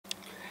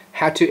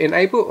how to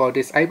enable or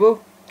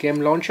disable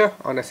game launcher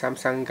on the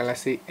Samsung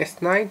Galaxy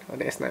S9 or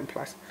the S9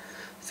 Plus.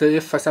 So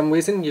if for some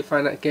reason you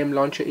find that game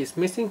launcher is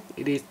missing,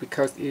 it is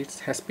because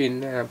it has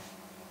been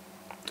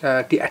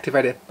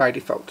deactivated by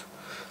default.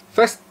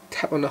 First,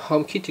 tap on the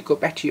home key to go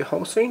back to your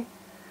home screen,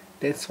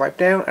 then swipe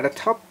down at the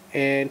top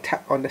and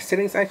tap on the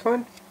settings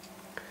icon.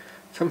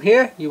 From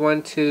here you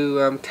want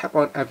to tap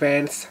on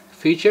advanced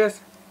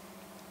features,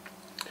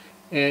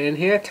 and in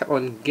here tap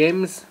on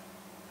games,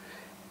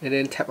 and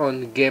then tap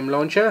on game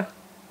launcher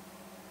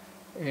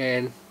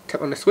and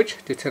tap on the switch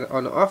to turn it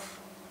on or off.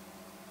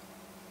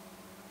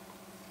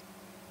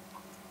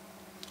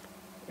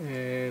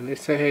 And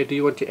let's say here, do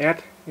you want to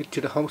add it to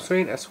the home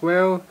screen as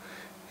well?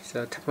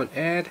 So tap on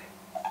add,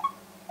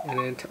 and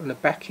then tap on the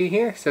back key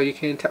here, so you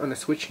can tap on the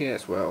switch here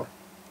as well.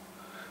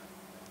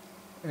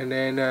 And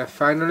then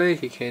finally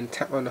you can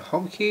tap on the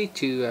home key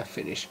to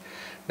finish.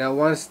 Now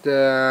once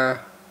the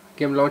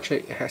game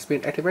launcher has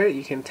been activated,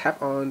 you can tap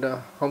on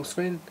the home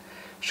screen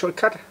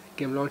shortcut,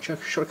 game launcher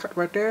shortcut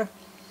right there,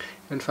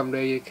 and from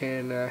there you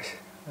can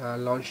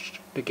launch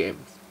the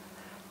games.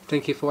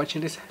 Thank you for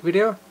watching this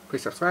video.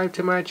 Please subscribe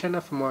to my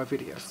channel for more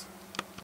videos.